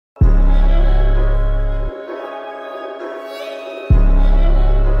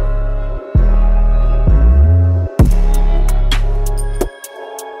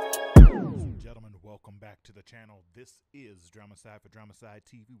the channel. This is DramaSydE for DramaSydE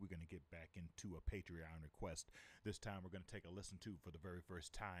TV. We're going to get back into a Patreon request. This time we're going to take a listen to, for the very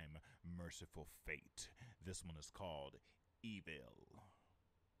first time, Mercyful Fate. This one is called Evil.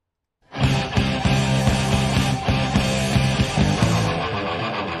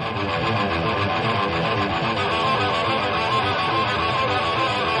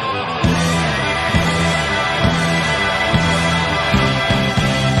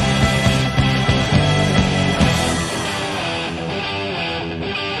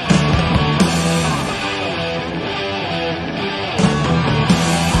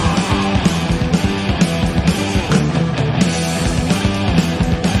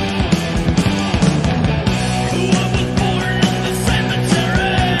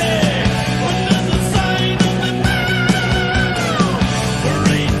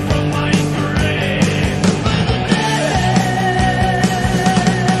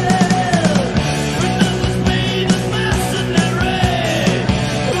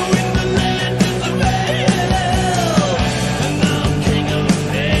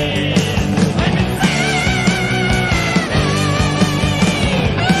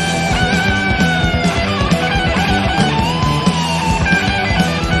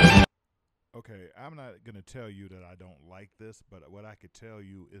 I'm not going to tell you that I don't like this, but what I could tell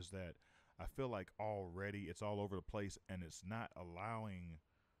you is that I feel like already it's all over the place, and it's not allowing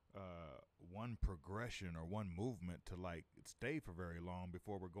one progression or one movement to like stay for very long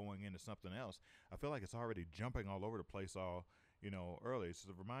before we're going into something else. I feel like it's already jumping all over the place early.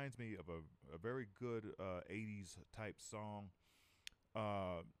 So it reminds me of a very good 80s type song.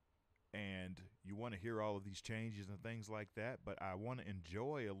 And you want to hear all of these changes and things like that, but I want to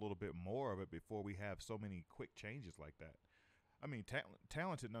enjoy a little bit more of it before we have so many quick changes like that. I mean,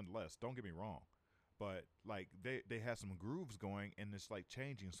 talented nonetheless, don't get me wrong, but like they have some grooves going, and it's like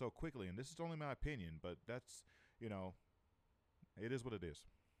changing so quickly, and this is only my opinion, but that's, it is what it is.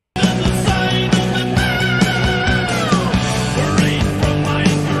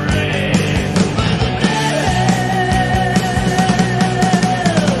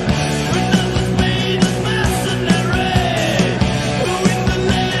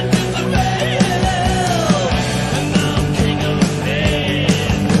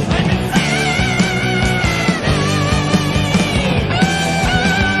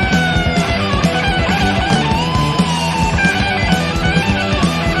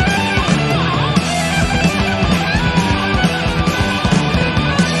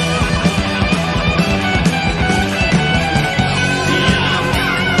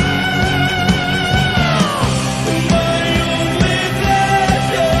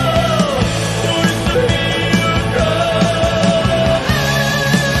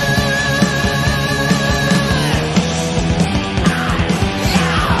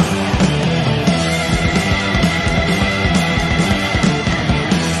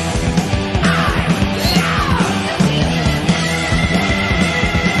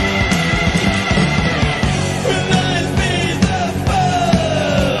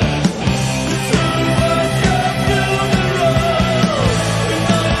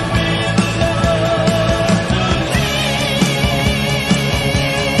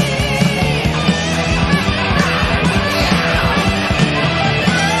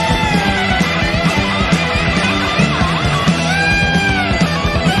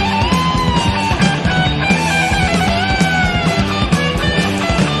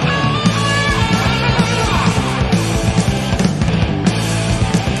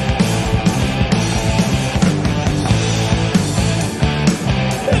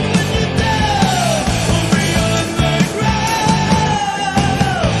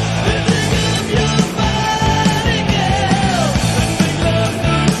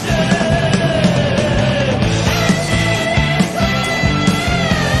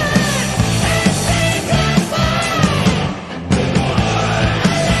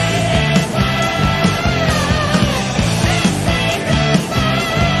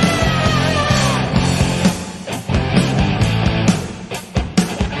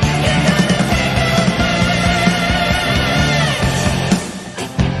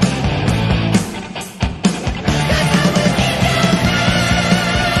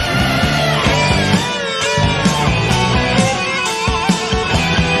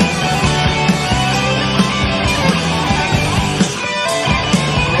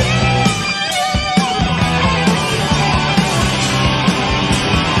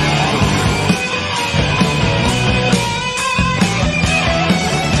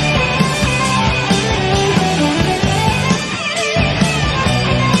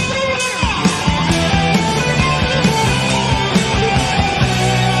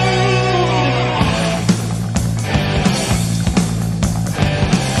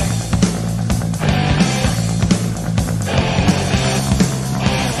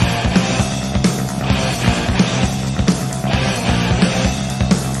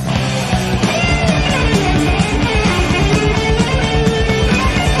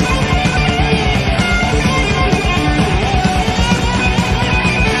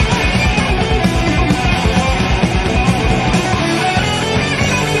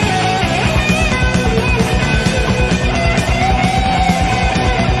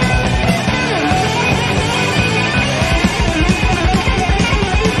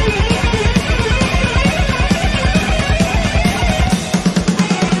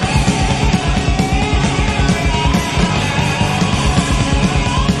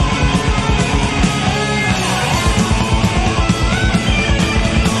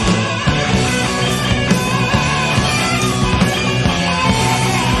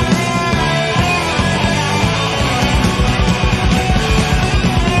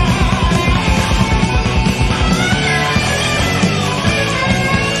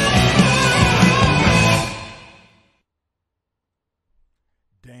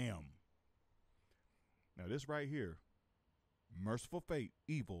 right here. Merciful Fate,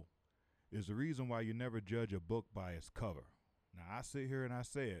 Evil, is the reason why you never judge a book by its cover. Now, I sit here and I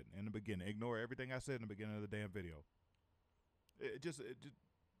say it in the beginning. Ignore everything I said in the beginning of the damn video. Just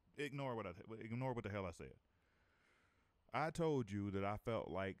ignore what the hell I said. I told you that I felt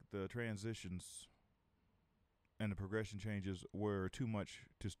like the transitions and the progression changes were too much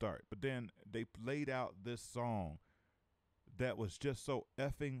to start. But then they laid out this song that was just so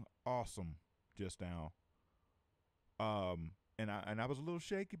effing awesome just now. And I was a little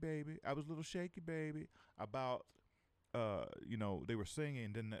shaky, baby. About they were singing,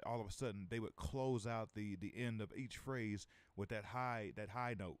 and then all of a sudden they would close out the end of each phrase with that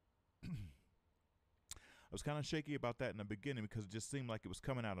high note. I was kind of shaky about that in the beginning because it just seemed like it was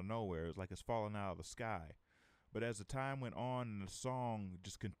coming out of nowhere. It was like it's falling out of the sky. But as the time went on and the song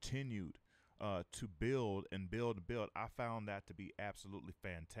just continued to build and build and build, I found that to be absolutely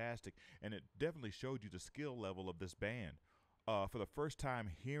fantastic. And it definitely showed you the skill level of this band. For the first time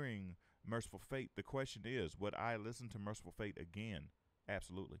hearing Mercyful Fate, the question is, would I listen to Mercyful Fate again?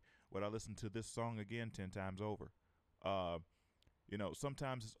 Absolutely. Would I listen to this song again 10 times over?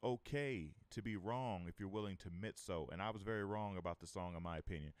 Sometimes it's okay to be wrong if you're willing to admit so. And I was very wrong about the song, in my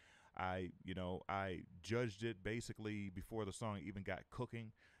opinion. I judged it basically before the song even got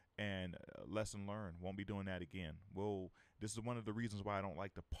cooking, and lesson learned. Won't be doing that again. Well, this is one of the reasons why I don't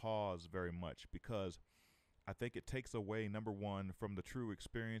like to pause very much, because I think it takes away, number one, from the true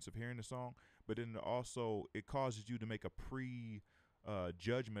experience of hearing the song, but then also it causes you to make a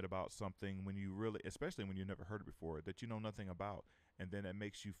judgment about something when you really, especially when you never heard it before, that you know nothing about, and then it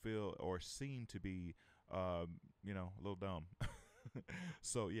makes you feel or seem to be, a little dumb.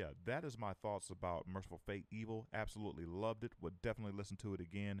 So yeah, that is my thoughts about Mercyful Fate, Evil. Absolutely loved it. Would definitely listen to it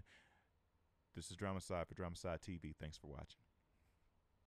again. This is DramaSydE for DramaSydE TV. Thanks for watching.